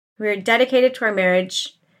We were dedicated to our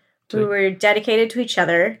marriage. We were dedicated to each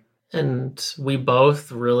other. And we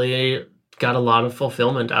both really got a lot of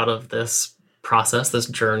fulfillment out of this process, this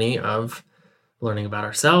journey of learning about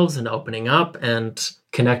ourselves and opening up and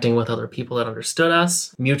connecting with other people that understood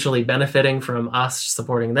us, mutually benefiting from us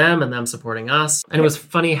supporting them and them supporting us. And it was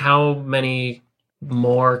funny how many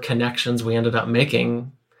more connections we ended up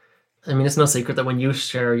making. I mean, it's no secret that when you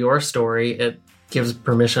share your story, it gives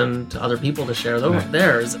permission to other people to share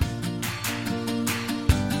theirs.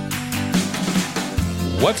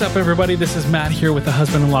 What's up, everybody? This is Matt here with the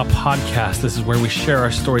Husband-in-Law Podcast. This is where we share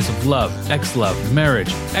our stories of love, ex-love,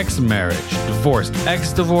 marriage, ex-marriage, divorce,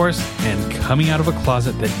 ex-divorce, and coming out of a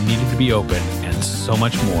closet that needed to be opened, and so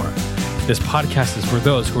much more. This podcast is for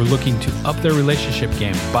those who are looking to up their relationship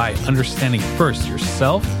game by understanding first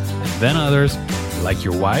yourself and then others, like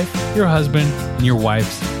your wife, your husband, and your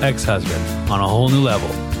wife's ex-husband on a whole new level.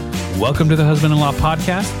 Welcome to the Husband-in-Law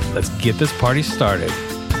Podcast. Let's get this party started.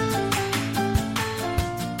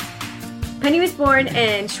 Penny was born,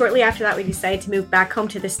 and shortly after that, we decided to move back home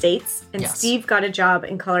to the States. And Yes. Steve got a job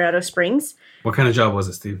in Colorado Springs. What kind of job was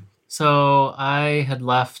it, Steve? So I had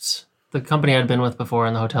left the company I'd been with before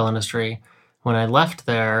in the hotel industry. When I left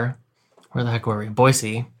there, where the heck were we?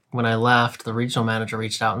 Boise. When I left, the regional manager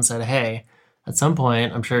reached out and said, hey, at some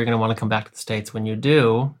point, I'm sure you're going to want to come back to the States. When you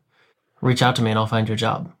do, reach out to me and I'll find you a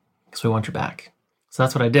job because we want you back. So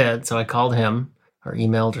that's what I did. So I called him or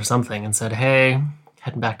emailed or something and said, hey,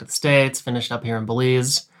 heading back to the States, finished up here in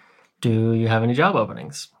Belize. Do you have any job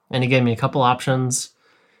openings? And he gave me a couple options.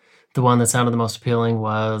 The one that sounded the most appealing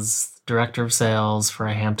was director of sales for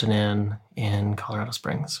a Hampton Inn in Colorado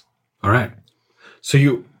Springs. All right. So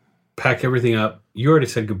you pack everything up. You already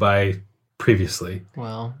said goodbye previously.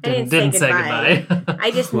 Well, I didn't say goodbye.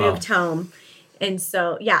 I just Wow. moved home. And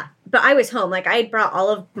so, yeah. But I was home. Like, I had brought all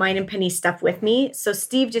of mine and Penny's stuff with me. So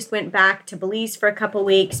Steve just went back to Belize for a couple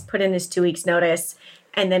weeks, put in his 2 weeks notice,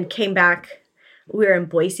 and then came back. We were in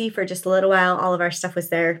Boise for just a little while. All of our stuff was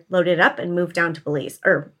there, loaded up, and moved down to Belize.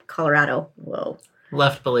 Or Colorado. Whoa.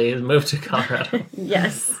 Left Belize, moved to Colorado.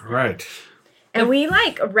 Yes. Right. And we,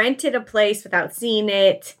 rented a place without seeing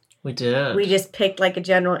it. We did. We just picked, a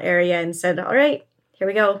general area and said, all right, here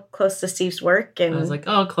we go, close to Steve's work. And I was like,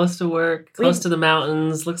 oh, close to work, close to the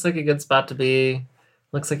mountains. Looks like a good spot to be.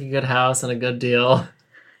 Looks like a good house and a good deal.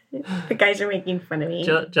 the guys are making fun of me.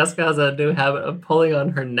 Jessica has a new habit of pulling on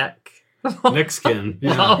her neck Neck skin.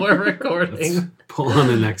 Yeah. while we're recording. Let's pull on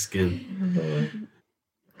the neck skin.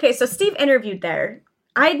 Okay, so Steve interviewed there.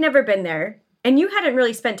 I had never been there, and you hadn't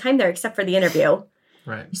really spent time there except for the interview.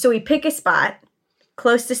 Right. So we pick a spot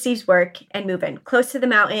close to Steve's work and move in, close to the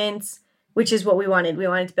mountains, which is what we wanted. We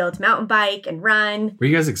wanted to be able to mountain bike and run. Were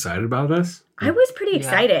you guys excited about this? I was pretty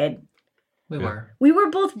excited. We were. We were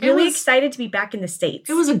both really was- excited to be back in the States.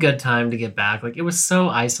 It was a good time to get back. It was so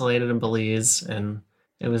isolated in Belize, and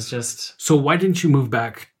it was just, So why didn't you move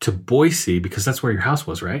back to Boise? Because that's where your house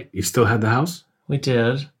was, right? You still had the house? we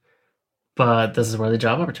did. But this is where the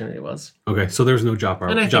job opportunity was. Okay, so there's no job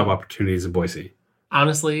And I job think- opportunities in Boise.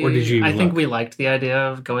 Honestly, Or did you I think look? we liked the idea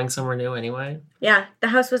of going somewhere new anyway. Yeah, the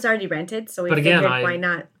house was already rented, so we But again, figured why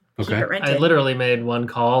not keep Okay. it rented. I literally made one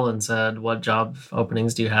call and said, what job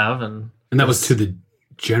openings do you have? And And that was to the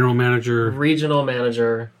general manager. regional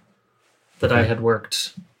manager that I Okay. had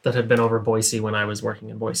worked, that had been over Boise when I was working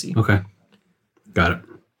in Boise. Okay. Got it.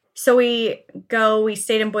 So we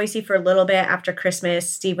stayed in Boise for a little bit after Christmas.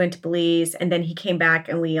 Steve went to Belize, and then he came back,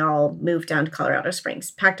 and we all moved down to Colorado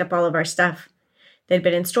Springs, packed up all of our stuff that had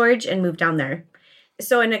been in storage and moved down there.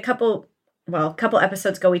 So in a couple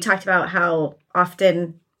episodes ago, we talked about how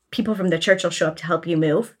often people from the church will show up to help you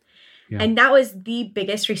move. Yeah. And that was the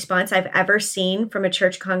biggest response I've ever seen from a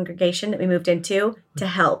church congregation that we moved into to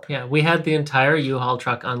help. Yeah, we had the entire U-Haul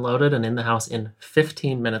truck unloaded and in the house in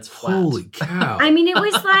 15 minutes flat. Holy cow. I mean, it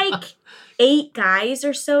was like 8 guys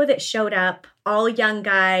or so that showed up, all young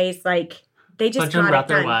guys. They just Bunch of them got brought it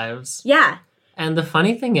their done. wives. Yeah, And the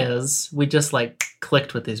funny thing is, we just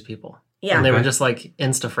clicked with these people. yeah. And they were Okay. just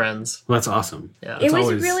Insta friends. Well, that's awesome. Yeah. It It's was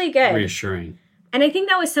always really good. Reassuring. And I think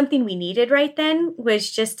that was something we needed right then,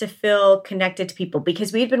 was just to feel connected to people,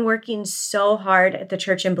 because we'd been working so hard at the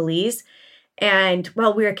church in Belize. And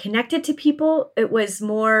while we were connected to people, it was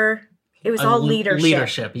all leadership.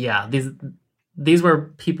 Leadership, yeah. These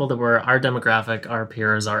were people that were our demographic, our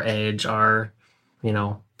peers, our age, our,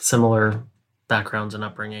 similar backgrounds and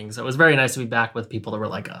upbringings. So it was very nice to be back with people that were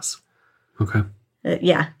like us. Okay.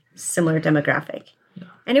 Yeah, similar demographic. Yeah.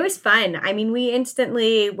 And it was fun. I mean, we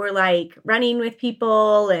instantly were running with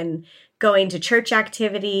people and going to church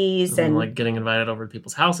activities and getting invited over to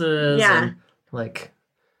people's houses. Yeah. And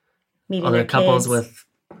meeting other their couples kids. with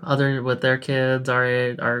other with their kids,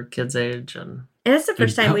 our kids' age, and And that's the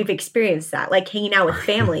first And time how- we've experienced that, like hanging out with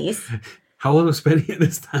families. How old was Penny at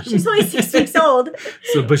this time? She's only 6 weeks old.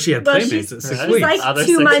 So, but she had Well, playmates at she's- 6 right? she's weeks. like other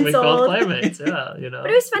 2 months 6-week-old old. playmates. Yeah, you know, But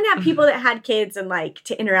it was fun to have people that had kids and like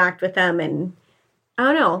to interact with them, and I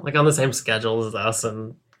don't know. like on the same schedule as us,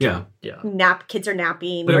 and Yeah. Kids are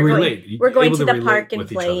napping. But we're relate. going, we're going Able to to the relate park and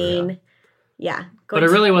with each other, yeah. playing. Yeah. but going it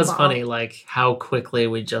to really the was mall. funny, like how quickly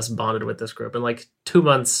we just bonded with this group. And like 2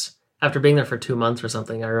 months after being there for 2 months or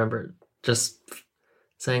something, I remember just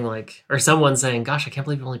saying like, or someone saying, "Gosh, I can't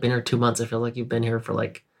believe you've only been here 2 months. I feel like you've been here for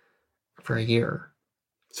a year."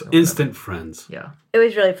 So or whatever. instant friends. Yeah, It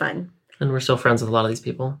was really fun. and we're still friends with a lot of these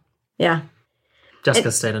people. Yeah.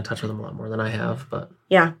 Jessica's stayed in touch with them a lot more than I have, but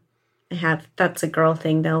Yeah. I have. That's a girl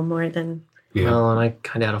thing though, more than. Yeah. well, and I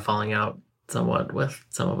kind of had a falling out somewhat with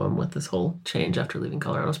some of them with this whole change after leaving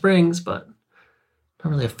Colorado Springs, but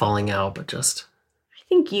not really a falling out, but just I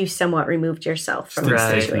think you somewhat removed yourself from Still the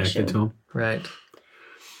Right. stay connected situation. to him. right.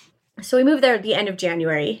 So we moved there at the end of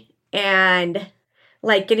January and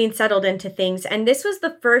like getting settled into things. And this was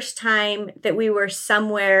the first time that we were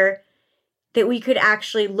somewhere that we could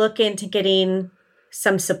actually look into getting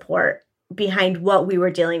some support behind what we were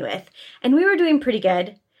dealing with. And we were doing pretty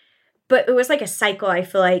good, but it was like a cycle, I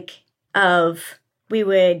feel like, of we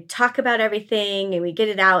would talk about everything and we'd get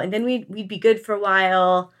it out and then we'd be good for a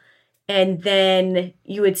while. And then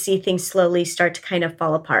you would see things slowly start to kind of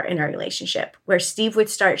fall apart in our relationship where Steve would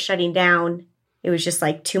start shutting down. It was just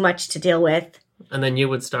like too much to deal with. And then you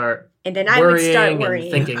would start And then I would start worrying and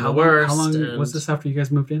worrying. thinking How the long, worst. how long and- was this after you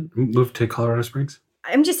guys moved to Colorado Springs?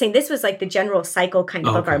 I'm just saying this was like the general cycle kind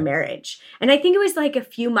of Oh, of our okay. marriage. And I think it was like a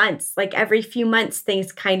few months, like every few months,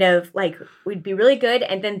 things kind of like we'd be really good.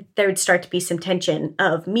 And then there would start to be some tension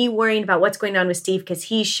of me worrying about what's going on with Steve because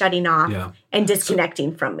he's shutting off Yeah. and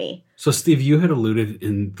disconnecting from me. So, Steve, you had alluded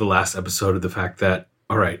in the last episode of the fact that,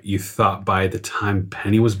 all right, you thought by the time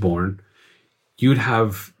Penny was born, you'd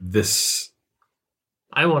have this.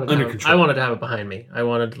 I wanted Under to have, control. I wanted to have it behind me. I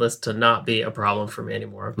wanted this to not be a problem for me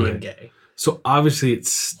anymore of being Right. gay. So, obviously,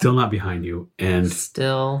 it's still not behind you and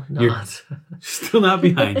Still You're- not. still not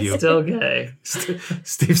behind you. Still gay.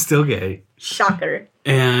 Steve's still gay. Shocker.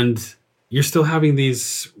 And you're still having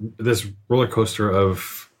this roller coaster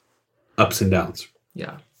of ups and downs.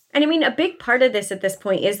 Yeah. And I mean, a big part of this at this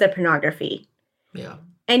point is the pornography. Yeah.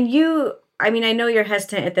 And I know you're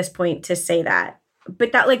hesitant at this point to say that,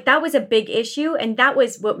 but that was a big issue. And that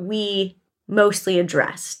was what we mostly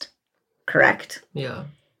addressed. Correct? Yeah.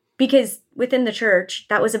 Because within the church,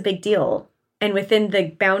 that was a big deal. And within the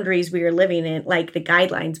boundaries we were living in, like the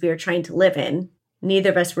guidelines we were trying to live in,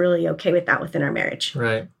 neither of us were really okay with that within our marriage.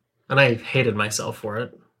 Right. And I hated myself for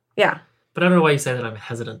it. Yeah. But I don't know why you say that. I'm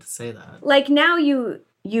hesitant to say that. Like now you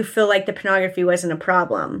feel like the pornography wasn't a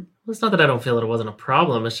problem. Well, it's not that I don't feel that it wasn't a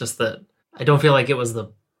problem. It's just that I don't feel like it was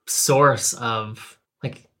the source of,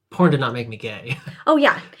 like, porn did not make me gay. Oh,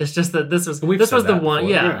 yeah. It's just that this was We've this said was the that one,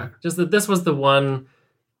 before, yeah, yeah. just that this was the one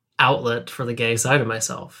outlet for the gay side of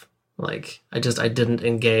myself. Like I didn't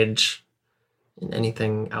engage in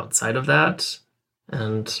anything outside of that.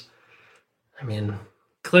 And I mean,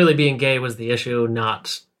 clearly being gay was the issue,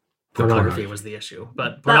 not pornography was the issue.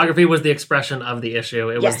 But pornography was the expression of the issue.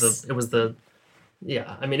 It Yes. was the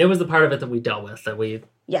yeah, I mean, it was the part of it that we dealt with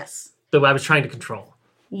Yes. that I was trying to control.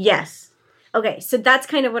 Yes. Okay, so that's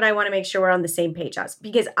kind of what I want to make sure we're on the same page as,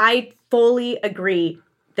 because I fully agree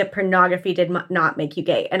that pornography did not make you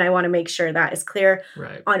gay, and I want to make sure that is clear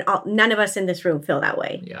Right. on all. None of us in this room feel that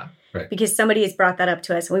way, Yeah. because somebody has brought that up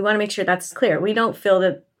to us, and we want to make sure that's clear. We don't feel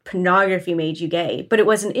that pornography made you gay, but it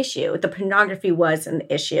was an issue. The pornography was an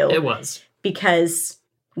issue It was. because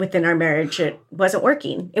within our marriage, it wasn't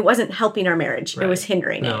working. It wasn't helping our marriage. It Right. was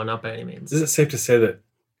hindering No, it. not by any means. Is it safe to say that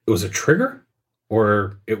it was a trigger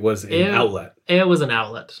or it was an It- outlet? It was an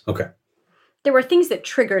outlet. Okay. There were things that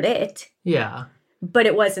triggered it, Yeah. but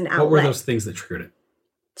it was an outlet. What were those things that triggered it?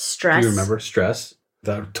 Stress. Do you remember? Stress?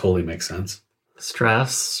 That totally makes sense.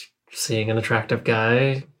 Stress, seeing an attractive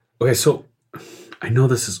guy. Okay, so I know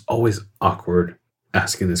this is always awkward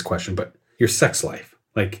asking this question, but your sex life,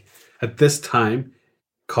 like at this time,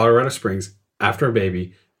 Colorado Springs, after a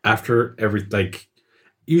baby, after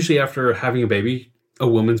usually after having a baby, a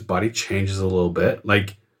woman's body changes a little bit.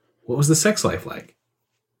 Like, what was the sex life like?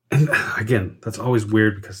 And again, that's always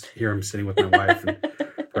weird because here I'm sitting with my wife and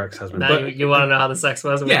her ex-husband. Now But you want to know how the sex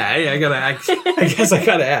was? yeah, I guess I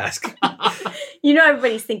gotta ask. You know,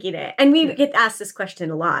 everybody's thinking it. And we get asked this question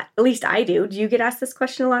a lot. At least I do. Do you get asked this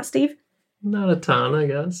question a lot, Steve? Not a ton, I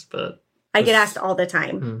guess, but I get asked all the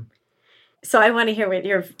time. Hmm. So I want to hear what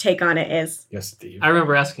your take on it is. Yes, Steve. I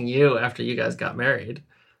remember asking you after you guys got married.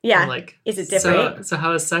 Yeah. I'm like, Is it different? So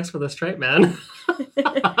how is sex with a straight man?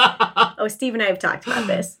 Oh, Steve and I have talked about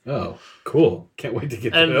this. Oh, cool. Can't wait to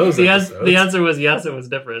get to And those the episodes. answer was yes, it was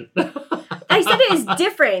different. I said it is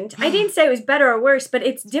different. I didn't say it was better or worse, but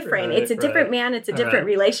it's different. Right, It's a different right. man. It's a All different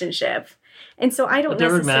right. relationship. And so I don't A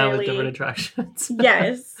different man necessarily... with different attractions.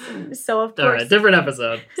 Yes. So of course... All right, different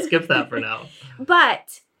episode. Skip that for now.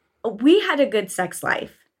 But we had a good sex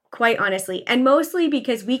life, quite honestly. And mostly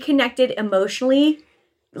because we connected emotionally.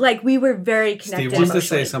 Like, we were very connected Steve wants to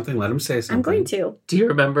emotionally. say something. Let him say something. I'm going to. Do you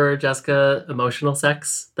remember, Jessica, emotional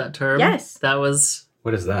sex, that term? Yes. That was...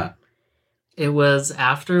 What is that? It was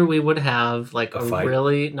after we would have like A a fight?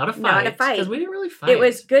 really... Not a fight. Not a fight. Because we didn't really fight. It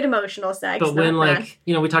was good emotional sex. But not when, bad. like,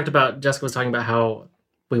 you know, we talked about... Jessica was talking about how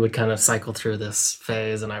we would kind of cycle through this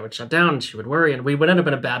phase and I would shut down and she would worry. And we would end up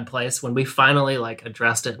in a bad place when we finally, like,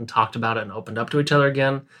 addressed it and talked about it and opened up to each other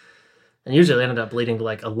again. And usually it ended up leading to,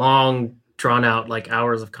 like, a long, drawn-out, like,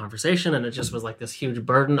 hours of conversation. And it just was, like, this huge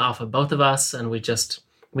burden off of both of us. And we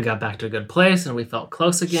got back to a good place and we felt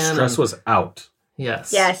close again. Stress and, was out.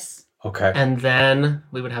 Yes. Yes. Okay. And then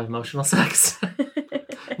we would have emotional sex.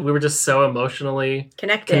 We were just so emotionally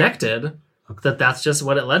connected that's just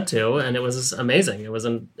what it led to, and it was amazing. It was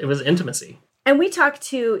intimacy. And we talked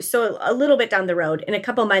to, so a little bit down the road, in a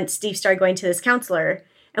couple months, Steve started going to this counselor,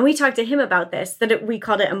 and we talked to him about this, we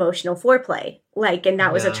called it emotional foreplay. Like, and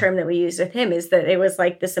that was a Yeah. term that we used with him, is that it was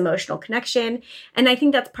like this emotional connection. And I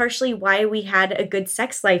think that's partially why we had a good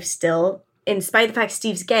sex life still, in spite of the fact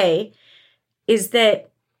Steve's gay, is that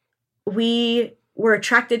we were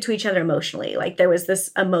attracted to each other emotionally. Like, there was this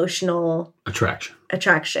emotional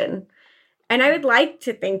attraction. And I would like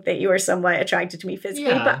to think that you were somewhat attracted to me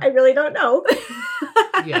physically, Yeah. but I really don't know.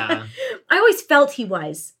 Yeah. I always felt he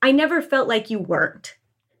was. I never felt like you weren't.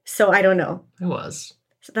 So I don't know. It was.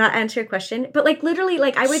 So that answer your question. But like literally,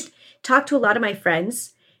 like I would talk to a lot of my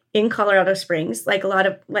friends in Colorado Springs. Like a lot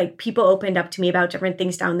of like people opened up to me about different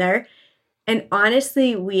things down there. And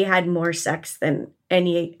honestly, we had more sex than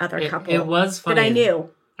any other couple It was funny. that I knew.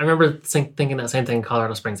 I remember thinking that same thing in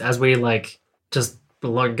Colorado Springs as we like just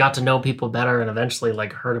got to know people better and eventually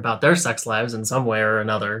like heard about their sex lives in some way or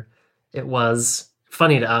another. It was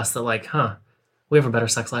funny to us that like, we have a better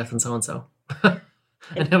sex life than so-and-so.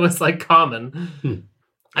 And it was like common.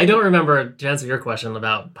 I don't remember, to answer your question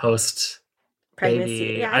about post Pregnancy.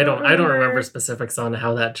 baby. Yeah, I don't remember specifics on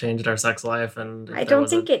how that changed our sex life, and if I there don't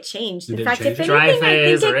was a think it changed. You In didn't fact, change if it? anything, dry I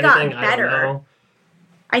phase think or it got anything. I better. don't know.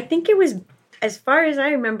 I think it was, as far as I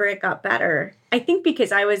remember, it got better. I think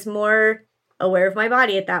because I was more aware of my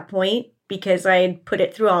body at that point, because I had put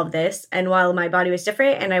it through all of this. And while my body was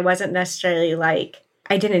different and I wasn't necessarily like,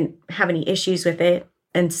 I didn't have any issues with it.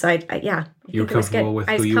 And so You were comfortable with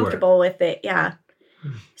I was who you were. comfortable with it. Yeah.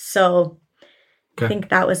 So I think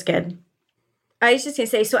that was good. I was just going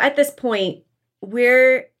to say, so at this point,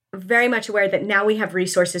 we're very much aware that now we have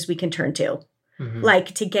resources we can turn to,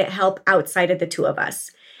 like to get help outside of the two of us.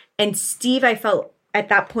 And Steve, I felt at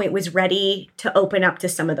that point was ready to open up to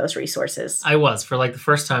some of those resources. I was. For like the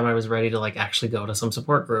first time, I was ready to like actually go to some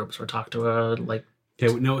support groups or talk to a like.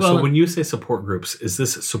 Okay, no. Well, So when you say support groups, is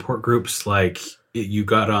this support groups like you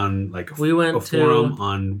got on like We went a forum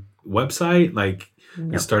on website, like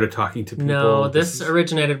No. and started talking to people? No, this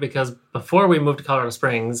originated because before we moved to Colorado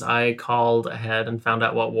Springs, I called ahead and found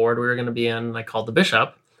out what ward we were going to be in. I called the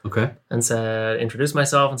bishop Okay. and introduced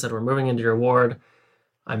myself and said, we're moving into your ward.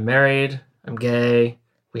 I'm married. I'm gay.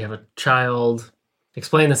 We have a child.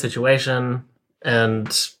 Explained the situation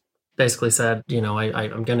and basically said, you know,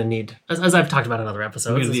 I'm going to need, as I've talked about in other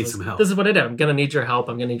episodes, I'm gonna need some help. This is what I did. I'm going to need your help.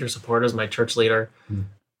 I'm going to need your support as my church leader. I'm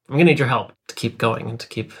going to need your help to keep going and to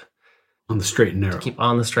keep On the straight and narrow. keep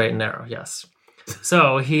on the straight and narrow. Yes.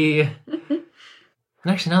 So and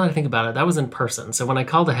actually, now that I think about it, that was in person. So when I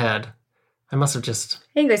called ahead, I must have just,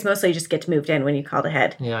 I think it was mostly just get moved in when you called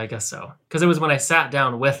ahead. yeah, I guess so. Because it was when I sat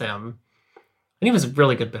down with him, and he was a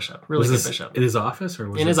really good bishop, Was good this bishop. in his office or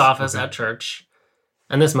was In his this- office okay. at church.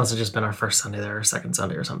 And this must have just been our first Sunday there, or second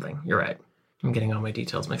Sunday or something. You're right. I'm getting all my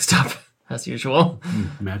details mixed up, as usual.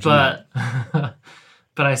 Imagine that.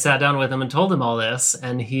 But I sat down with him and told him all this,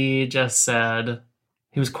 and he just said,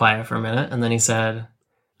 he was quiet for a minute, and then he said,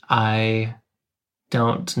 I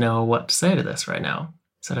don't know what to say to this right now.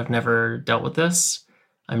 He said, I've never dealt with this.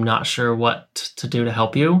 I'm not sure what to do to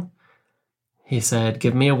help you. He said,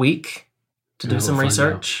 give me a week to And do we'll some find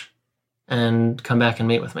research and come back and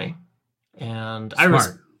meet with me. And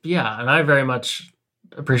Smart. and I very much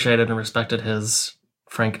appreciated and respected his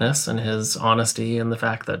frankness and his honesty and the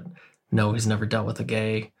fact that no, he's never dealt with a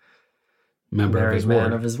gay Member of married his man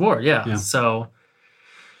ward. of his ward. Yeah. Yeah. So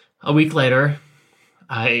a week later,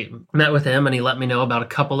 I met with him and he let me know about a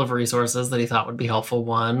couple of resources that he thought would be helpful.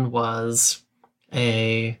 One was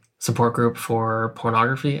a support group for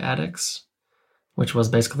pornography addicts, which was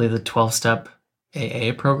basically the 12-step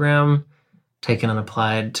AA program taken and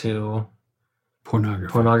applied to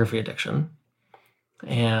pornography addiction.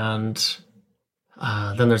 And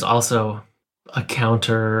then there's also not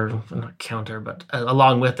counter, but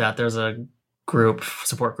along with that, there's a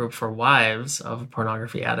support group for wives of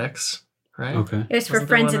pornography addicts, right? Okay. It was for Wasn't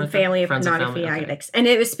there friends one and right there? family of Friends and pornography family, okay. addicts. And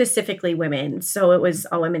it was specifically women. So it was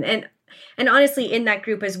all women. And honestly, in that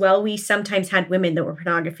group as well, we sometimes had women that were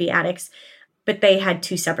pornography addicts, but they had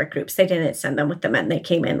two separate groups. They didn't send them with the men. They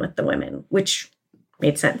came in with the women, which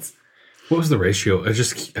made sense. What was the ratio?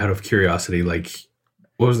 Just out of curiosity, like,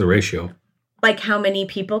 what was the ratio? Like how many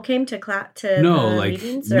people came to No, the like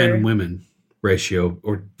meetings? men Or? and women ratio.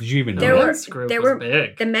 Or did you even know There The that? were- men's group there was were-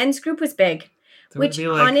 big. The men's group was big. There which would be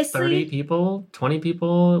like honestly- 30 people, 20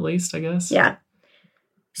 people at least, I guess. Yeah.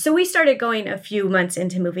 So we started going a few months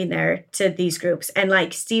into moving there to these groups. And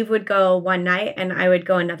like Steve would go one night and I would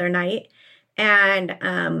go another night. And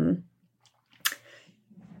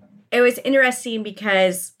it was interesting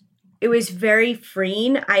because it was very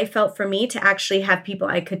freeing, I felt, for me to actually have people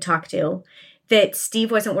I could talk to. That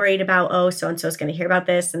Steve wasn't worried about, oh, so-and-so is going to hear about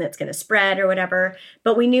this and it's going to spread or whatever.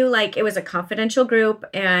 But we knew like it was a confidential group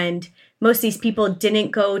and most of these people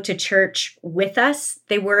didn't go to church with us.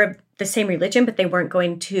 They were of the same religion, but they weren't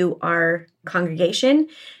going to our congregation.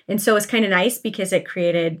 And so it's kind of nice because it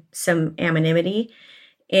created some anonymity.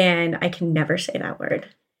 And I can never say that word.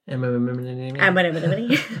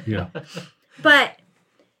 Anonymity. Yeah. But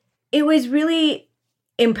it was really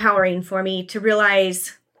empowering for me to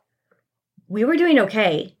realize we were doing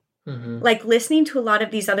okay. Mm-hmm. Like listening to a lot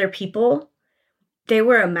of these other people, they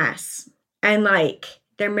were a mess. And like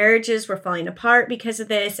their marriages were falling apart because of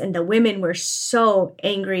this. And the women were so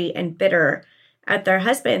angry and bitter at their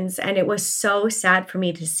husbands. And it was so sad for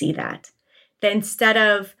me to see that. That instead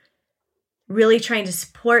of really trying to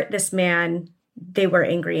support this man, they were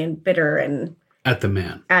angry and bitter and At the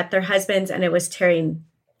man. at their husbands. And it was tearing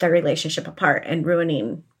their relationship apart and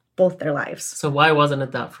ruining both their lives. So why wasn't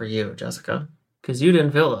it that for you, Jessica? Because you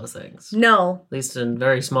didn't feel those things. No, At least in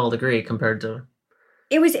very small degree compared to...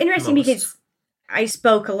 it was interesting Most. because I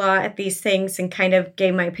spoke a lot at these things and kind of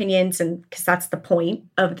gave my opinions, and because that's the point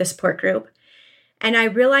of the support group. And I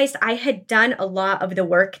realized I had done a lot of the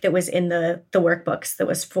work that was in the workbooks that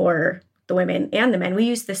was for the women and the men. We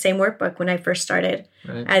used the same workbook when I first started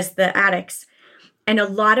Right. as the addicts. And a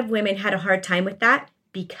lot of women had a hard time with that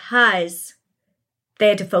because they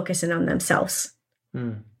had to focus in on themselves.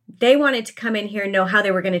 Mm. They wanted to come in here and know how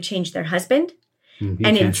they were going to change their husband. You And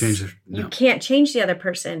can't it's- change it. You No. can't change the other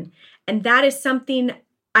person. And that is something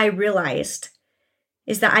I realized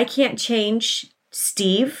is that I can't change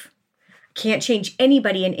Steve. Can't change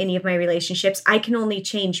anybody in any of my relationships. I can only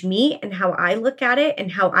change me and how I look at it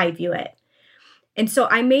and how I view it. And so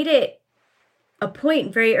I made it a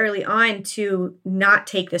point very early on to not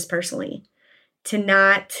take this personally, to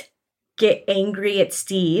not get angry at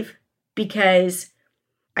Steve because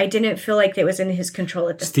I didn't feel like it was in his control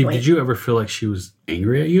at this Steve, point. did you ever feel like she was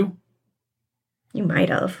angry at you? You might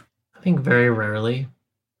have. I think very rarely.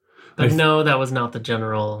 But I th- no, that was not the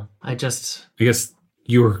general... I guess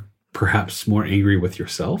you were perhaps more angry with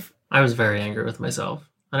yourself. I was very angry with myself.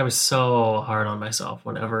 And I was so hard on myself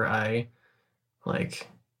whenever I, like,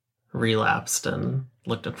 relapsed and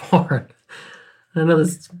looked at porn. I know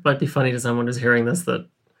this might be funny to someone who's hearing this, that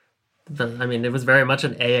I mean, it was very much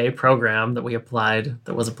an AA program that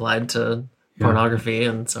was applied to Yeah. pornography.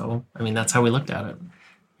 And so, I mean, that's how we looked at it.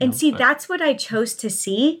 And see, but- that's what I chose to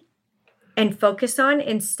see and focus on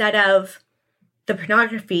instead of the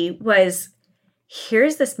pornography was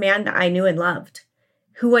here's this man that I knew and loved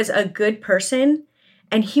who was a good person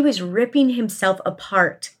and he was ripping himself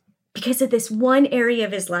apart because of this one area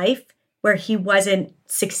of his life where he wasn't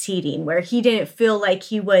succeeding, where he didn't feel like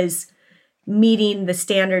he was meeting the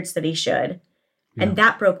standards that he should. Yeah. And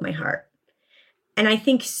that broke my heart. And I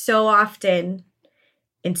think so often,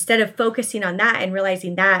 instead of focusing on that and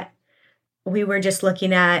realizing that, we were just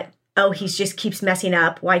looking at, oh, he just keeps messing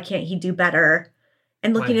up. Why can't he do better?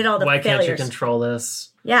 And looking at all the why failures. can't you control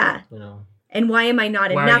this? Yeah. You know, And why am I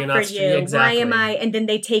not Why are enough you for not- you? exactly. Why am I? And then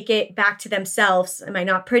they take it back to themselves. Am I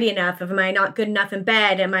not pretty enough? Am I not good enough in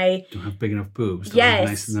bed? Am I? Don't have big enough boobs. Don't Yes. have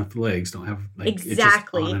nice enough legs. Don't have like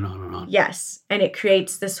Exactly. It's just on and on and on. Yes. And it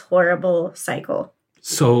creates this horrible cycle.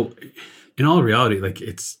 So, in all reality, like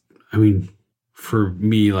I mean, for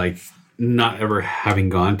me, like not ever having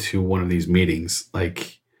gone to one of these meetings,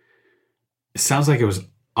 like it sounds like it was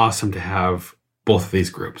awesome to have both of these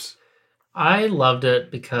groups. I loved it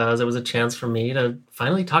because it was a chance for me to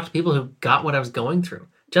finally talk to people who got what I was going through.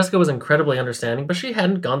 Jessica was incredibly understanding, but she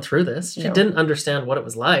hadn't gone through this. She No. didn't understand what it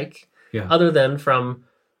was like, Yeah. other than from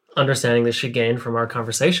understanding that she gained from our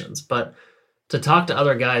conversations. But to talk to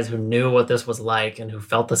other guys who knew what this was like and who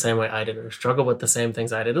felt the same way I did, or struggled with the same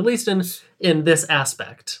things I did, at least in this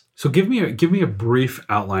aspect, So give me a brief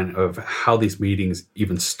outline of how these meetings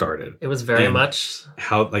even started. it was very And much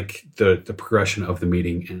how like the progression of the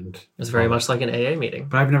meeting and it was very much like an AA meeting.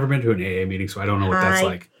 But I've never been to an AA meeting, so I don't know what that's Hi.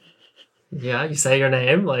 like. Yeah, you say your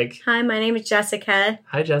name like, Hi, my name is Jessica.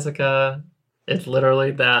 "Hi, Jessica." It's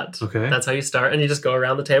literally that. Okay. That's how you start, and you just go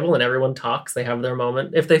around the table and everyone talks. They have their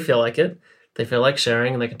moment if they feel like it. They feel like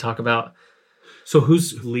sharing, and they can talk about. So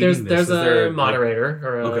who's leading There's this? there's Is there, a like- moderator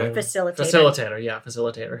or a Okay.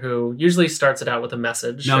 Facilitator. who usually starts it out with a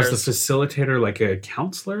message. now, shares- is the facilitator like a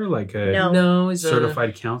counselor, like a No. No, he's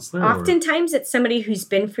certified counselor? or- Oftentimes, it's somebody who's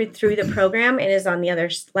been through the program and is on the other,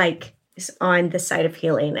 like, is on the side of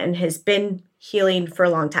healing and has been healing for a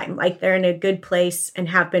long time. Like, they're in a good place and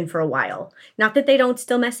have been for a while. Not that they don't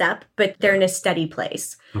still mess up, but they're in a steady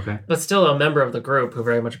place. Okay. but still a member of the group who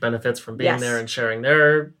very much benefits from being Yes. there and sharing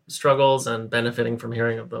their struggles and benefiting from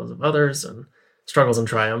hearing of those of others and struggles and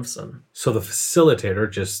triumphs. And So the facilitator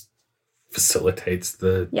just facilitates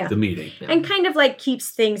the Yeah. the meeting. Yeah. And kind of like keeps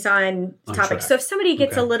things on On topic. track. So if somebody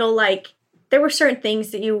gets Okay. a little like, there were certain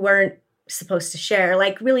things that you weren't supposed to share,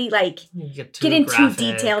 like really like you get get into graphic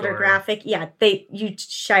detailed or graphic. Yeah, you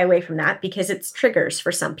shy away from that because it's triggers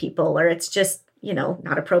for some people or it's just,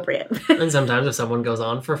 not appropriate. And sometimes if someone goes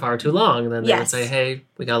on for far too long, then they would Yes. say, "Hey,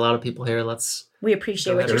 we got a lot of people here. Let's." We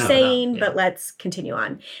appreciate Go what ahead you're and wrap it up, saying, yeah. but let's continue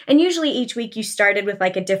on. And usually each week you started with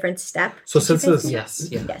like a different step. So Did you since guys this- do that? Yes,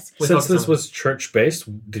 yeah. Yes. We Since focus this on- was church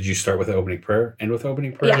based, did you start with the opening prayer, end with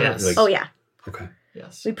opening prayer? Yeah. Yes. Like- Oh, yeah. Okay.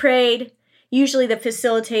 Yes. We prayed. Usually the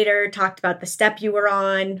facilitator talked about the step you were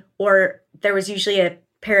on, or there was usually a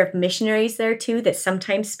pair of missionaries there too that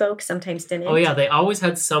sometimes spoke, sometimes didn't. Oh yeah, they always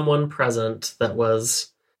had someone present that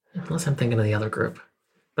was, unless I'm thinking of the other group,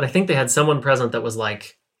 but I think they had someone present that was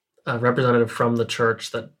like a representative from the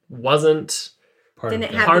church that wasn't Part Didn't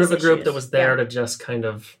of that. have part of the these group issues. that was there Yeah. to just kind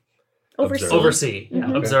of Oversee. oversee, yeah,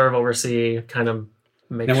 Mhm. observe, oversee, kind of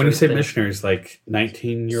make Now, sure when you that say they- missionaries, like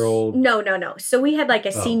 19-year-old. No. So we had like a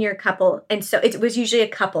Oh. senior couple, and so it was usually a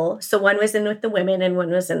couple. So one was in with the women and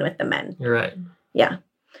one was in with the men. You're right. Yeah.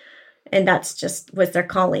 And that's just was their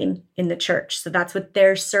calling in the church. So that's what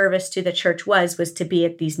their service to the church was to be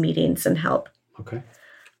at these meetings and help. Okay.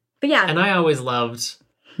 But yeah, And I always loved,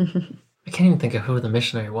 I can't even think of who the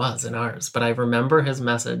missionary was in ours, but I remember his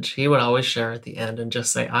message. He would always share at the end and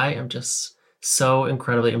just say, "I am just so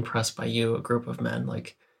incredibly impressed by you, a group of men.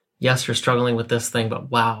 Like, yes, you're struggling with this thing,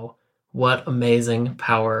 but wow, what amazing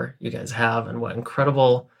power you guys have and what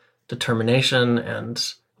incredible determination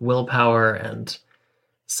and willpower and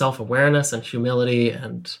self-awareness and humility."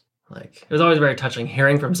 And like, it was always very touching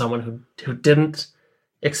hearing from someone who didn't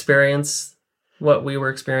experience what we were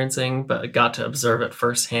experiencing, but got to observe it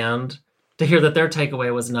firsthand, to hear that their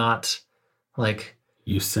takeaway was not like,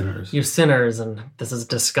 You sinners. "You sinners and this is a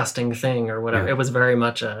disgusting thing," or whatever. Yeah. It was very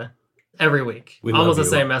much every week We almost love the you.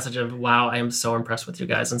 same message of, "Wow, I am so impressed with you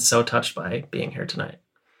guys and so touched by being here tonight."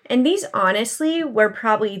 and these honestly were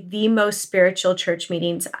probably the most spiritual church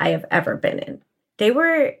meetings I have ever been in. They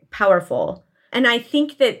were powerful. And I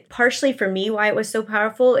think that partially for me, why it was so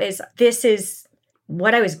powerful is this is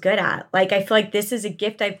what I was good at. Like, I feel like this is a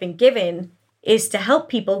gift I've been given, is to help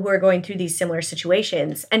people who are going through these similar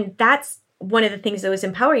situations. And that's one of the things that was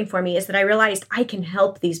empowering for me, is that I realized I can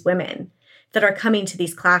help these women that are coming to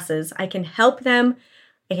these classes. I can help them.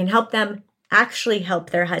 I can help them actually help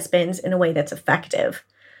their husbands in a way that's effective.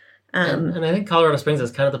 And I think Colorado Springs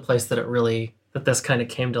is kind of the place that this kind of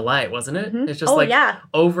came to light, wasn't it? Mhm. It's just Oh, like yeah.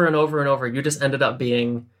 over and over and over, you just ended up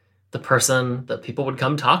being the person that people would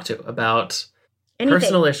come talk to about Anything.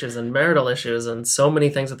 personal issues and marital issues and so many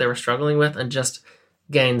things that they were struggling with, and just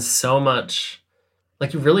gained so much.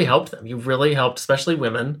 Like, you really helped them. You really helped, especially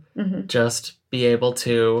women, Mhm. just be able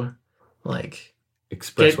to like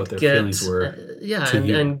Express what their feelings were. yeah, to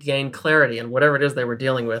you. and gain clarity and whatever it is they were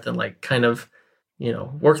dealing with, and like kind of,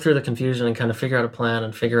 work through the confusion and kind of figure out a plan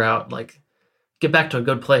and figure out, like, get back to a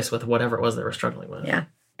good place with whatever it was they were struggling with. Yeah.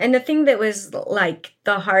 And the thing that was like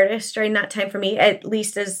the hardest during that time for me, at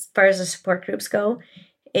least as far as the support groups go,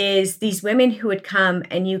 is these women who would come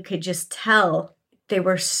and you could just tell they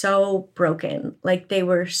were so broken. Like, they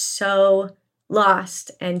were so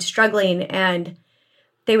lost and struggling. And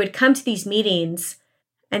they would come to these meetings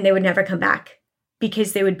and they would never come back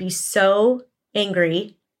because they would be so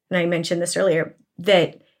angry. And I mentioned this earlier,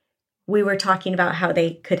 that we were talking about how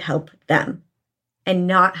they could help them and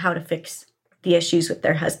not how to fix the issues with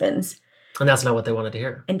their husbands. And that's not what they wanted to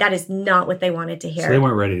hear. And that is not what they wanted to hear. So they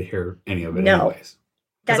weren't ready to hear any of it No. anyways.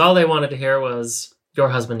 Because all they wanted to hear was, your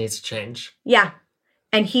husband needs to change. Yeah.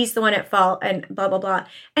 And he's the one at fault and blah, blah, blah.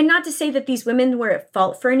 And not to say that these women were at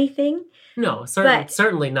fault for anything. No, But-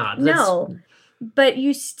 certainly not. No. But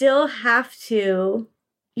you still have to,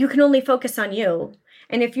 you can only focus on you.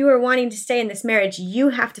 And if you are wanting to stay in this marriage, you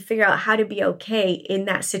have to figure out how to be okay in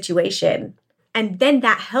that situation. And then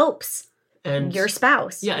that helps And your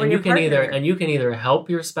spouse. yeah, or and your you can either help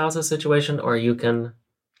your spouse's situation or you can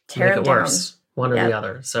tear make them it down. worse, one or the Yep.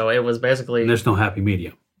 other. So it was basically And there's no happy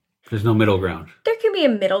medium. There's no middle ground. There can be a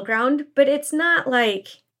middle ground, but it's not like,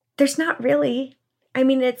 there's not really. I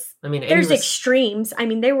mean, there's extremes. I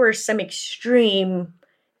mean, there were some extreme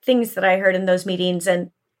things that I heard in those meetings.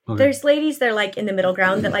 And Okay. there's ladies that are like in the middle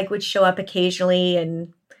ground that like would show up occasionally.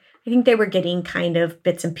 And I think they were getting kind of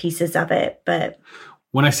bits and pieces of it. But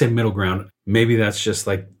When I say middle ground, maybe that's just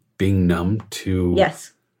like being numb to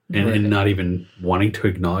yes. and not even wanting to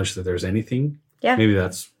acknowledge that there's anything. Yeah. Maybe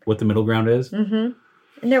that's what the middle ground is. Mm-hmm.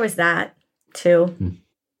 And there was that too.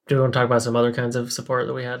 Do you want to talk about some other kinds of support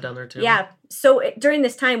that we had down there too? Yeah. So during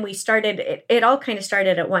this time, we started, it all kind of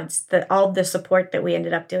started at once, all the support that we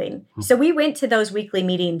ended up doing. So we went to those weekly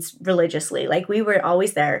meetings religiously. Like we were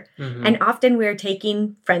always there. Mhm. And often we were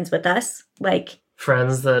taking friends with us. Like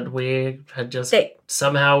Friends that we had just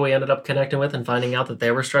somehow we ended up connecting with and finding out that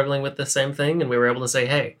they were struggling with the same thing. And we were able to say,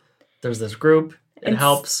 hey, there's this group. It And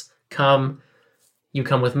helps. Come. You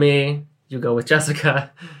come with me. You go with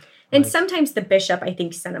Jessica. and Like- sometimes the bishop, I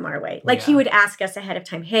think, sent them our way. Like he Yeah. would ask us ahead of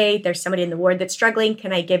time, hey, there's somebody in the ward that's struggling.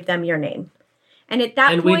 Can I give them your name? And at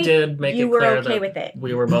that And point, we did make you it were clear okay that with it.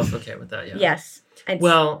 we were both okay with that. Yeah. Yes. And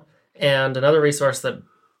Well, and another resource that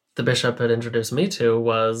the bishop had introduced me to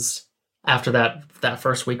was after that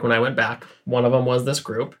first week when I went back. One of them was this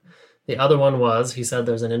group. The other one was, he said,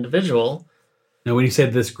 there's an individual. Now, when you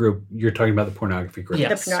said this group, you're talking about the pornography group.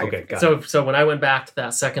 Yes. The pornography Okay, got it. So when I went back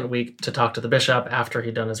that second week to talk to the bishop after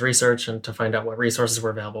he'd done his research and to find out what resources were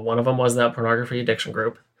available, one of them was that pornography addiction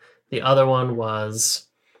group. The other one was,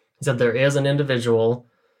 he said there is an individual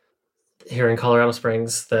here in Colorado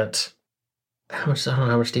Springs that, I don't know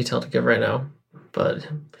how much detail to give right now, but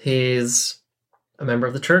he's a member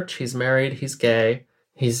of the church. He's married. He's gay.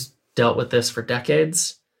 He's dealt with this for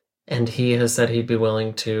decades. And he has said he'd be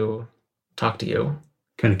willing to talk to you.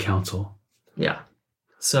 Kind of counsel. Yeah.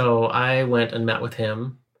 So I went and met with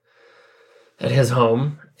him at his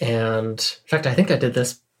home. And in fact, I think I did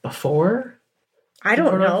this before. I don't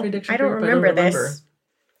know. pornography addiction I don't group? remember this. remember.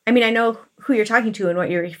 I mean, I know who you're talking to and what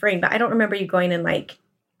you're referring, but I don't remember you going and like,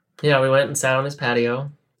 Yeah, we went and sat on his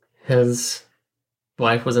patio. His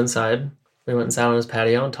wife was inside. We went and sat on his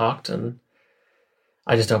patio and talked, and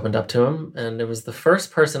I just opened up to him. And it was the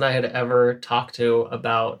first person I had ever talked to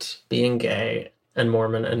about being gay and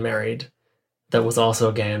Mormon and married that was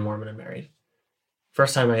also gay and Mormon and married.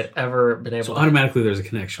 First time I had ever been able So to... automatically there's a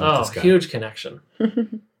connection with Oh, this guy. huge connection.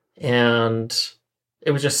 And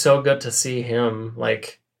it was just so good to see him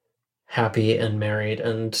like happy and married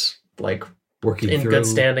and like Working in through. good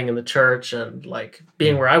standing in the church and like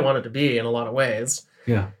being where I wanted to be in a lot of ways.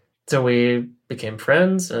 Yeah. So we became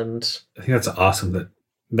friends, and I think that's awesome that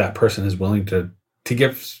that person is willing to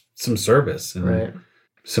give some service and right.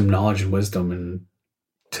 some knowledge and wisdom and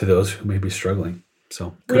to those who may be struggling.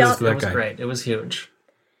 So We kudos all- to It that was guy. great. It was huge.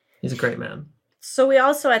 He's a great man. So we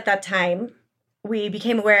also at that time, we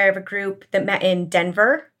became aware of a group that met in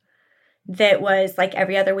Denver that was like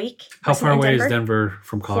every other week. How Wasn't far it away Denver? is Denver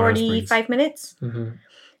from Colorado Springs? 45 minutes. Mm-hmm.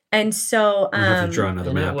 And so We'll have to draw another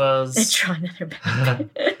And it map. was draw another map.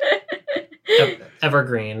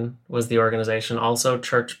 Evergreen was the organization, also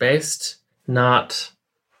church based, not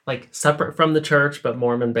like separate from the church, but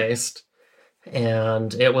Mormon based.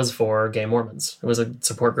 And it was for gay Mormons. It was a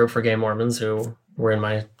support group for gay Mormons who were in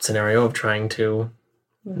my scenario of trying to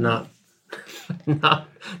not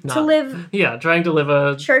to live yeah, trying to live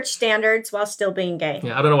a church standards while still being gay.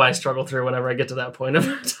 yeah, I don't know why I struggle through whenever I get to that point of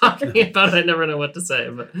talking about it. I never know what to say,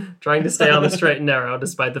 but trying to stay on the straight and narrow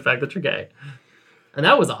despite the fact that you're gay. And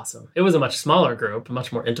that was awesome. It was a much smaller group, a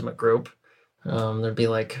much more intimate group. There'd be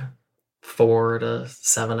like 4 to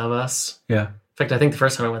 7 of us. Yeah. In fact, I think the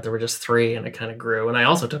first time I went, there were just 3, and it kind of grew. And I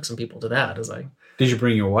also took some people to that as I... Did you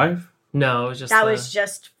bring your wife? No, it was just... That was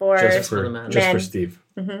just for Just for the men. Just for Men. Steve.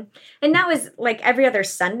 and that was like every other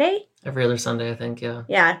Sunday. every other Sunday, I think, yeah.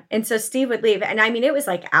 Yeah. And so Steve would leave. And I mean, it was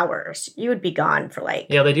like hours. You would be gone for like,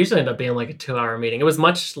 Yeah, they'd usually end up being like a 2-hour meeting. It was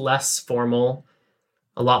much less formal,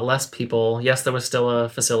 a lot less people. Yes, there was still a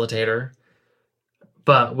facilitator,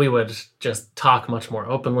 But we would just talk much more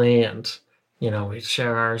openly, and, we'd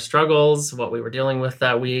share our struggles, what we were dealing with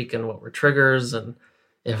that week, and what were triggers, and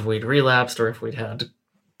if we'd relapsed, or if we'd had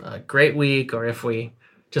a great week, or if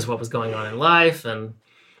just what was going on in life, and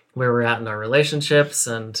where we're at in our relationships.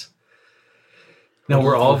 And Now,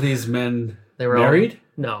 were all these men they were married?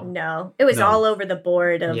 No, it was No. all over the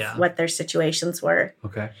board of Yeah. what their situations were.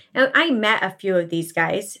 Okay. And I met a few of these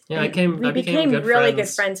guys. Yeah, and I we became good really good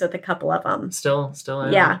friends. friends with a couple of them. Still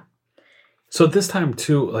am. Yeah. So this time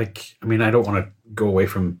too, like, I mean, I don't want to go away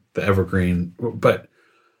from the evergreen, but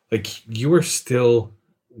like you were still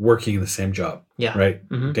working in the same job, Yeah. right?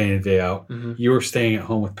 Mhm. Day in, day out. Mhm. You were staying at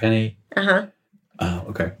home with Penny. Uh-huh. Oh,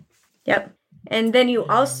 okay. Yep. And then you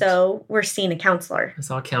also were seeing a counselor. I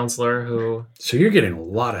saw a counselor who So you're getting a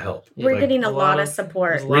lot of help. We're Like, getting a lot of there's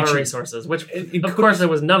support. a lot of Reaching- resources, which and of course there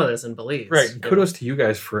was none of this in Belize. Right. Kudos to you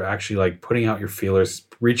guys for actually like putting out your feelers,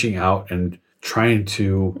 reaching out and trying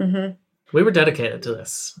to. Mm-hmm. We were dedicated to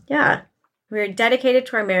this. Yeah. We were dedicated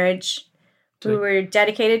to our marriage. We were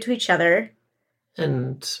dedicated to each other.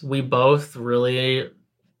 And we both really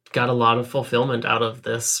got a lot of fulfillment out of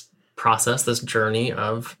this process, this journey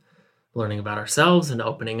of learning about ourselves and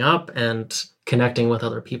opening up and connecting with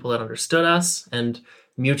other people that understood us and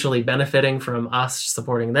mutually benefiting from us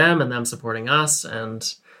supporting them and them supporting us.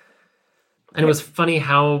 And it was funny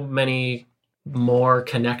how many more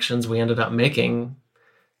connections we ended up making.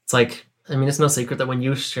 It's like, I mean, it's no secret that when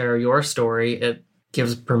you share your story, it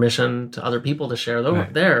gives permission to other people to share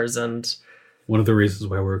Right. theirs. And One of the reasons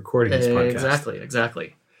why we're recording this podcast.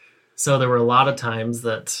 Exactly. So there were a lot of times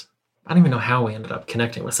that I don't even know how we ended up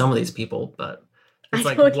connecting with some of these people, but it's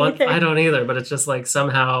I don't either. I don't either, but it's just like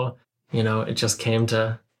somehow, it just came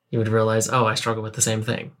to, you would realize, oh, I struggle with the same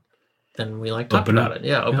thing. Then we talked Open about up. it.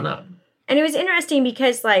 Yeah, open up. And it was interesting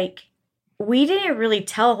because, we didn't really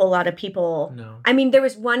tell a whole lot of people. No. I mean, there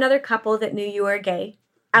was one other couple that knew you were gay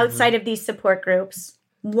outside of these support groups.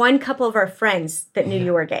 One couple of our friends that knew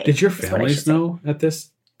you were gay. Did your is what I should families say. know at this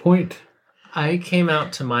point? I came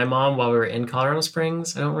out to my mom while we were in Colorado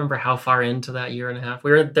Springs. I don't remember how far into that year and a half. We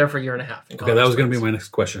were there for a year and a half. In Okay, Colorado that was going to be Springs. my next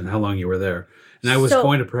question. How long you were there? And I was So-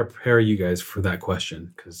 going to prepare you guys for that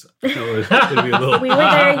question because it was going to be a little. We were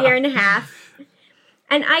there a year and a half.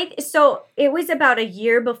 And so it was about a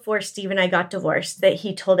year before Steve and I got divorced that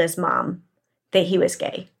he told his mom that he was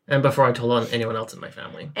gay. And before I told anyone else in my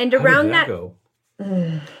family. And How did around that that, go?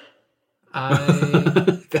 I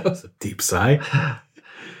That was a deep sigh.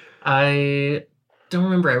 I don't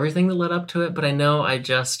remember everything that led up to it, but I know I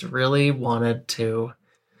just really wanted to.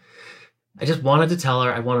 I just wanted to tell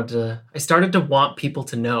her. I started to want people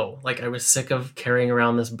to know. Like, I was sick of carrying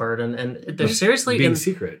around this burden. And there's seriously being in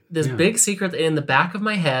secret. this Yeah. big secret in the back of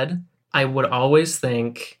my head, I would always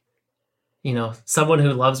think, someone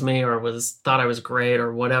who loves me or thought I was great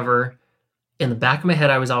or whatever. In the back of my head,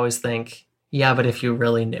 I was always think, yeah, but if you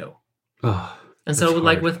really knew. Oh, And so, That's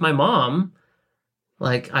like hard. with my mom,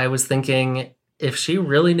 I was thinking, if she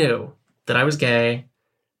really knew that I was gay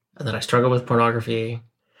and that I struggle with pornography,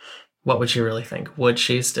 what would she really think? Would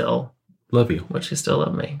she still love you.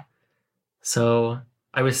 love me? So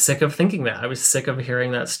I was sick of thinking that. I was sick of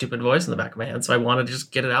hearing that stupid voice in the back of my head. So I wanted to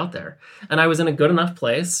just get it out there. And I was in a good enough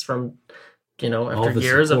place from, after the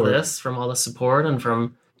years support. of this, from all the support and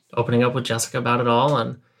from opening up with Jessica about it all,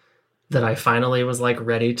 and that I finally was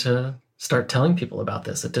ready to start telling people about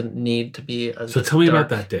this. It didn't need to be a So tell me about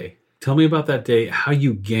that day. Tell me about that day. How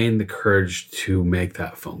you gained the courage to make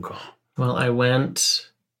that phone call. Well, I went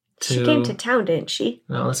to. she came to town, didn't she?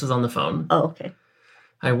 No, this was on the phone. Oh, okay.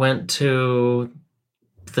 I went to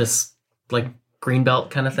this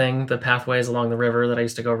greenbelt kind of thing, the pathways along the river that I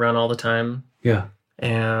used to go run all the time, Yeah.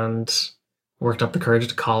 and worked up the courage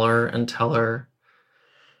to call her and tell her.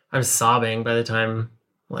 I was sobbing by the time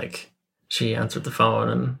she answered the phone,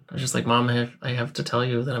 and I was just like, "Mom, I have to tell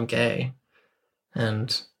you that I'm gay,"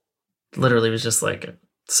 and literally was just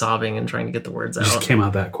sobbing and trying to get the words It out. just came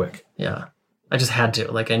out that quick. Yeah, I just had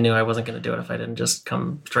to. I knew I wasn't going to do it if I didn't just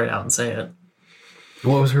come straight out and say it.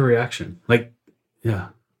 What was her reaction? Yeah.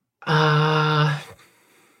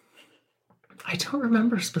 I don't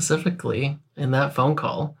remember specifically in that phone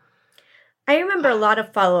call. I remember a lot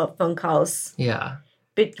of follow-up phone calls. Yeah.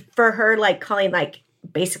 But for her, calling,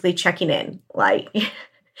 basically checking in.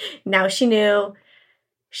 Now she knew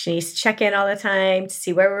she needs to check in all the time to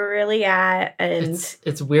see where we're really at. And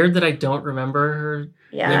It's weird that I don't remember her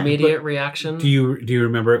yeah, immediate reaction. Do you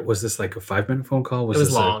remember it? Was this a 5-minute phone call? Was It was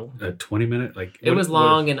this long. A 20-minute? It was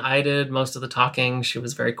long, and I did most of the talking. She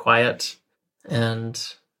was very quiet. And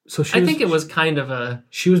So I think it was kind of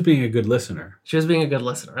she was being a good listener. she was being a good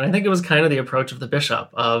listener. And I think it was kind of the approach of the bishop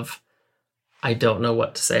of, I don't know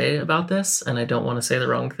what to say about this, and I don't want to say the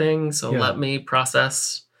wrong thing, so let me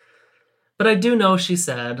process. But I do know she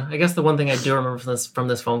said, I guess the one thing I do remember from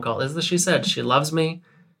this phone call is that she said she loves me.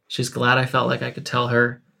 She's glad I felt like I could tell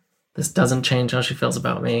her this doesn't change how she feels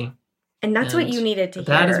about me. And that's what you needed to hear.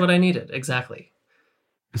 That is what I needed, exactly.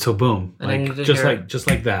 And so boom, just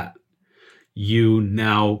like that, you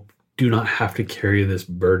now do not have to carry this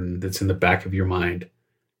burden that's in the back of your mind.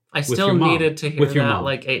 I still needed to hear that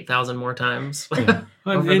like 8,000 more times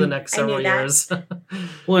over the next several years.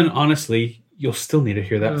 Well, and honestly, you'll still need to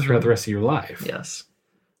hear that throughout the rest of your life. Yes.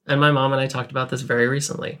 And my mom and I talked about this very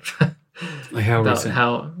recently. Like how recent?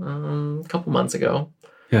 A couple months ago.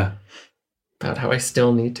 Yeah. About how I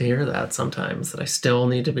still need to hear that sometimes, that I still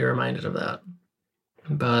need to be reminded of that.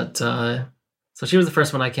 But, so she was the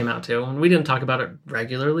first one I came out to, and we didn't talk about it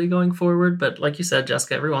regularly going forward, but like you said,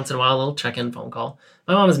 Jessica, every once in a while, a little check-in phone call.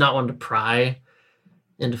 My mom is not one to pry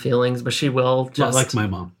into feelings, but she will just... Not like my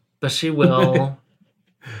mom. But she will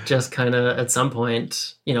just kind of, at some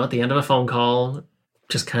point, at the end of a phone call,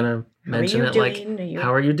 just kind of mention it like,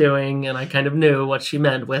 how are you doing? And I kind of knew what she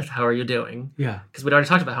meant with, how are you doing? Yeah. Because we'd already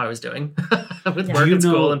talked about how I was doing with work and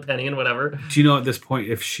school and Penny and whatever. Do you know at this point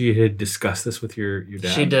if she had discussed this with your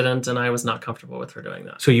dad? She didn't, and I was not comfortable with her doing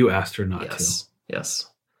that. So you asked her not to? Yes.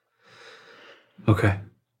 Okay.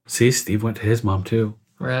 See, Steve went to his mom too.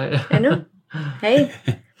 Right. I know. Hey.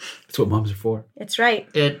 That's what moms are for. It's right.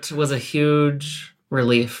 It was a huge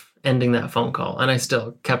relief ending that phone call, and I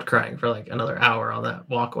still kept crying for like another hour on that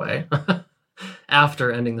walkway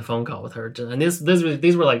after ending the phone call with her. And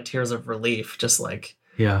these were like tears of relief, just like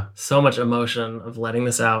so much emotion of letting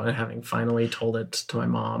this out and having finally told it to my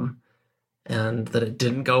mom, and that it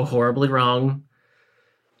didn't go horribly wrong.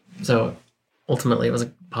 So ultimately it was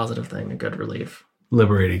a positive thing, a good relief.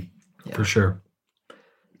 Liberating, for sure.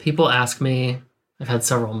 People ask me, I've had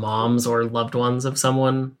several moms or loved ones of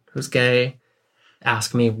someone who's gay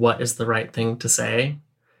ask me what is the right thing to say.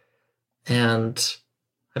 And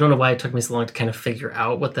I don't know why it took me so long to kind of figure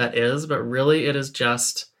out what that is, but really it is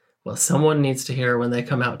just what someone needs to hear when they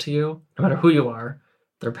come out to you, no matter who you are,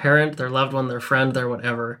 their parent, their loved one, their friend, their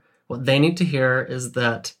whatever. What they need to hear is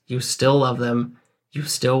that you still love them, you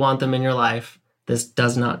still want them in your life. This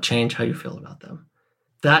does not change how you feel about them.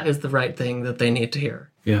 That is the right thing that they need to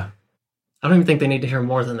hear. Yeah. I don't even think they need to hear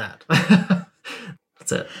more than that.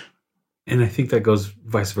 That's it. And I think that goes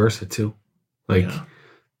vice versa too. Like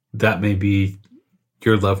that may be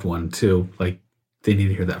your loved one too. Like they need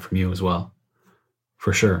to hear that from you as well.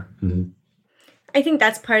 For sure. Mm-hmm. I think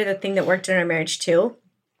that's part of the thing that worked in our marriage too,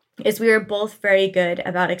 is we were both very good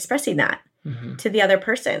about expressing that to the other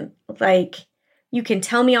person. Like, you can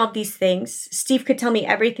tell me all these things. Steve could tell me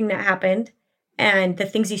everything that happened and the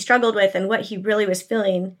things he struggled with and what he really was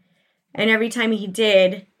feeling. And every time he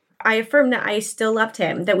did, I affirmed that I still loved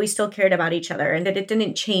him, that we still cared about each other, and that it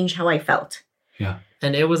didn't change how I felt. Yeah.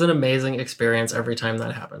 And it was an amazing experience every time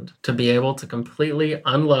that happened, to be able to completely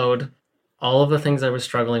unload all of the things I was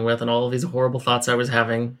struggling with and all of these horrible thoughts I was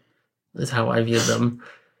having, is how I viewed them.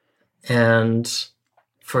 And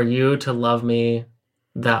for you to love me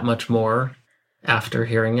that much more after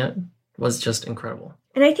hearing it was just incredible.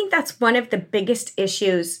 And I think that's one of the biggest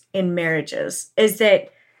issues in marriages, is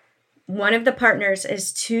that one of the partners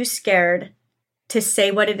is too scared to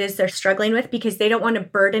say what it is they're struggling with because they don't want to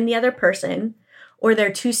burden the other person, or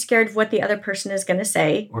they're too scared of what the other person is going to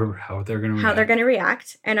say or how they're going to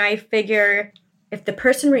react. And I figure if the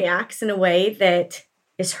person reacts in a way that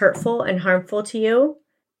is hurtful and harmful to you,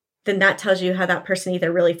 then that tells you how that person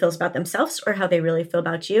either really feels about themselves or how they really feel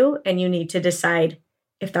about you. And you need to decide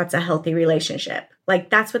if that's a healthy relationship.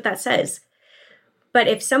 Like, that's what that says. But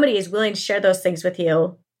if somebody is willing to share those things with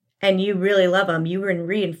you, and you really love them, you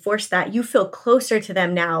reinforce that. You feel closer to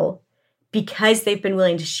them now because they've been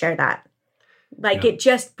willing to share that. Like, it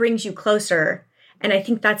just brings you closer. And I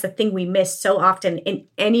think that's the thing we miss so often in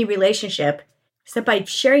any relationship, is that by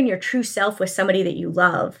sharing your true self with somebody that you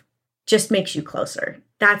love just makes you closer.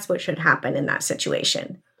 That's what should happen in that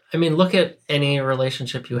situation. I mean, look at any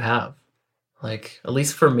relationship you have. Like, at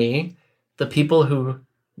least for me, the people who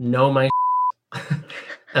know my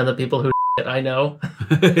and the people who I know,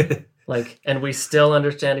 like, and we still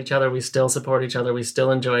understand each other, we still support each other, we still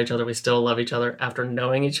enjoy each other, we still love each other after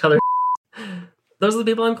knowing each other. Those are the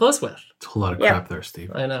people I'm close with. It's a whole lot of crap there,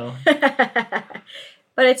 Steve. I know.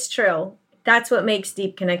 But it's true. That's what makes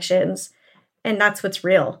deep connections, and that's what's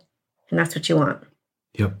real, and that's what you want.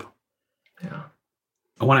 Yep. Yeah.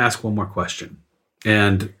 I want to ask one more question,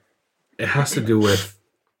 and it has to do with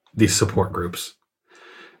these support groups.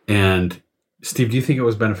 And Steve, do you think it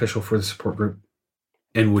was beneficial for the support group?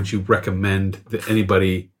 And would you recommend that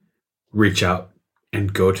anybody reach out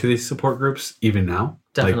and go to these support groups even now?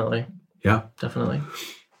 Definitely. Yeah. Definitely.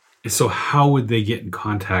 So how would they get in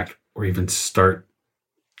contact or even start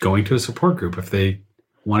going to a support group if they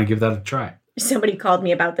want to give that a try? Somebody called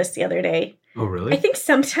me about this the other day. Oh, really? I think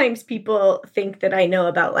sometimes people think that I know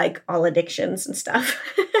about like all addictions and stuff.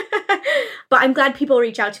 But I'm glad people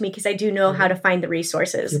reach out to me because I do know how to find the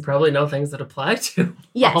resources. You probably know things that apply to all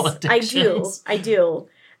Yes, I do. addictions. I do.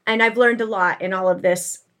 And I've learned a lot in all of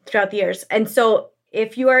this throughout the years. And so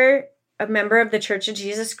if you are a member of the Church of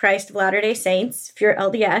Jesus Christ of Latter-day Saints, if you're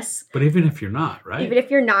LDS, But even if you're not, right? even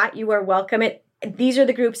if you're not, you are welcome. These are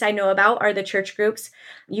the groups I know about, are the church groups.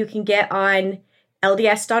 You can get on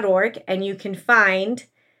LDS.org and you can find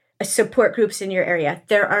support groups in your area.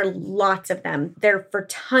 There are lots of them. They're for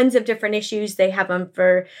tons of different issues. They have them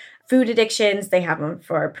for food addictions. They have them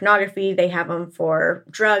for pornography. They have them for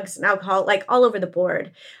drugs and alcohol, like all over the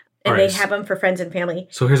board. And All right. they have them for friends and family.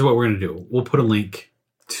 So here's what we're going to do. We'll put a link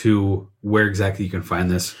to where exactly you can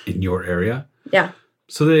find this in your area. Yeah.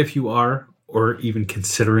 So that if you are, or even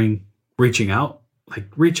considering reaching out, like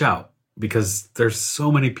reach out, because there's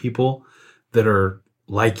so many people that are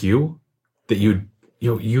like you that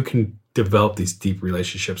you can develop these deep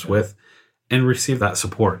relationships with and receive that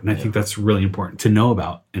support. And I think that's really important to know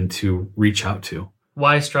about and to reach out to.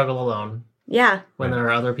 Why struggle alone Yeah. when there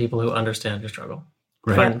are other people who understand your struggle?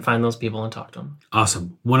 Right. Find those people and talk to them.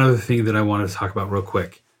 Awesome. One other thing that I wanted to talk about real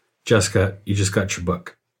quick. Jessica, you just got your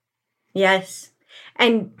book. Yes.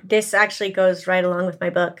 And this actually goes right along with my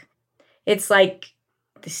book. It's like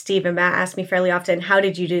Steve and Matt ask me fairly often, how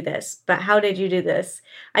did you do this? But how did you do this?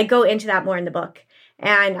 I go into that more in the book.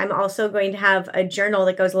 And I'm also going to have a journal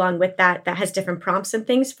that goes along with that has different prompts and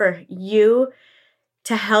things for you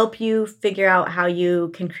to help you figure out how you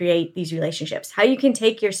can create these relationships, how you can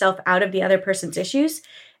take yourself out of the other person's issues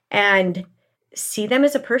and see them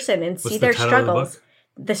as a person and see their struggles.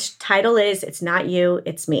 The title is It's Not You,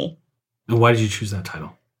 It's Me. And why did you choose that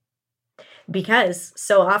title? Because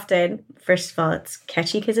so often, first of all, it's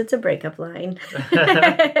catchy because it's a breakup line.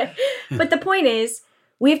 But the point is,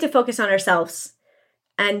 we have to focus on ourselves.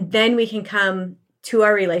 And then we can come to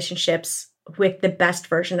our relationships with the best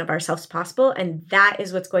version of ourselves possible. And that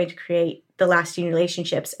is what's going to create the lasting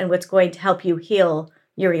relationships and what's going to help you heal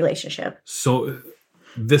your relationship. So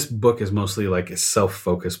this book is mostly like a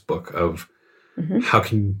self-focused book of how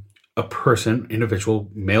can a person, individual,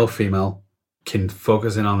 male, female, can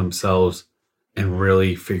focus in on themselves and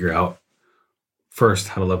really figure out first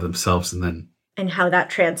how to love themselves and how that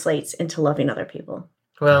translates into loving other people.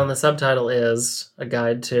 Well, and the subtitle is a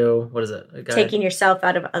guide to, what is it? A guide, Taking yourself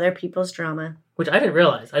out of other people's drama. which I didn't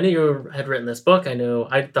realize. I knew you had written this book. I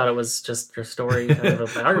thought it was just your story, kind of a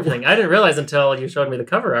biography thing. I didn't realize until you showed me the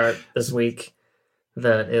cover art this week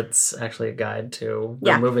that it's actually a guide to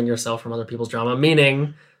removing yourself from other people's drama.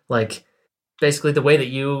 Meaning, like, basically the way that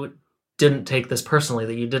you didn't take this personally,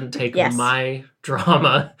 that you didn't take my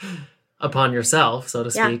drama upon yourself, so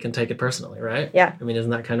to speak, and take it personally, right? Yeah. I mean,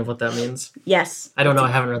 isn't that kind of what that means? Yes. I don't know.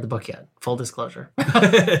 I haven't read the book yet. Full disclosure.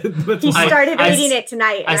 He started reading it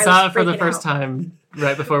tonight. I saw it for the first time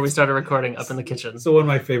right before we started recording up in the kitchen. So one of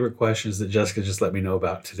my favorite questions that Jessica just let me know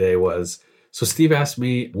about today was, so Steve asked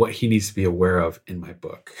me what he needs to be aware of in my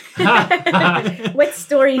book. What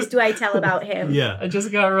stories do I tell about him? Yeah. I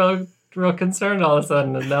just got real concerned all of a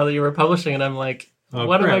sudden, and now that you were publishing it, I'm like,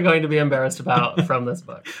 what am I going to be embarrassed about from this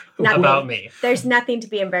book? About me. There's nothing to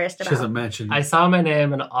be embarrassed She about. doesn't mention. I saw my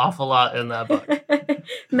name an awful lot in that book.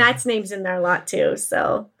 Matt's name's in there a lot too,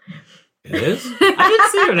 so. It is? I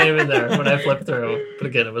didn't see your name in there when I flipped through, but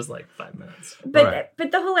again, it was like 5 minutes. But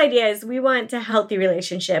the whole idea is we want to healthy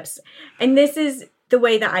relationships, and this is the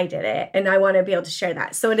way that I did it, and I want to be able to share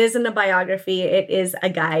that. So it isn't a biography; it is a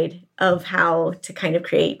guide of how to kind of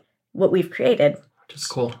create what we've created. Just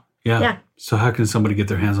cool. Yeah. So how can somebody get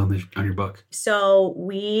their hands on your book? So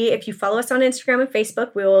if you follow us on Instagram and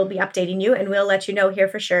Facebook, we will be updating you and we'll let you know here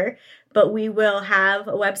for sure. But we will have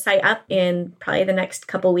a website up in probably the next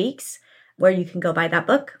couple weeks where you can go buy that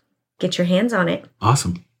book, get your hands on it.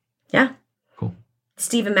 Awesome. Yeah. Cool.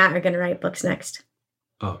 Steve and Matt are going to write books next.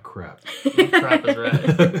 Oh, crap. Crap is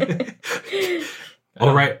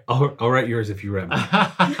right. I'll write yours if you write mine.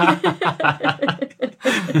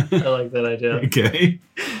 I like that idea. Okay.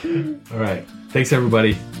 All right. Thanks,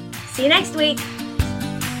 everybody. See you next week.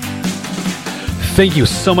 Thank you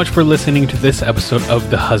so much for listening to this episode of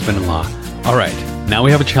The Husband-in-Law. All right, now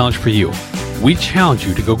we have a challenge for you. We challenge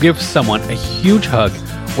you to go give someone a huge hug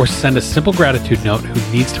or send a simple gratitude note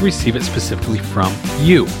who needs to receive it specifically from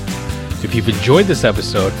you. If you've enjoyed this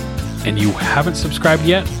episode and you haven't subscribed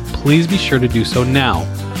yet, please be sure to do so now.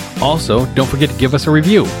 Also, don't forget to give us a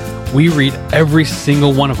review. We read every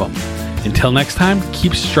single one of them. Until next time,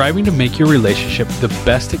 keep striving to make your relationship the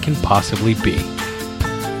best it can possibly be.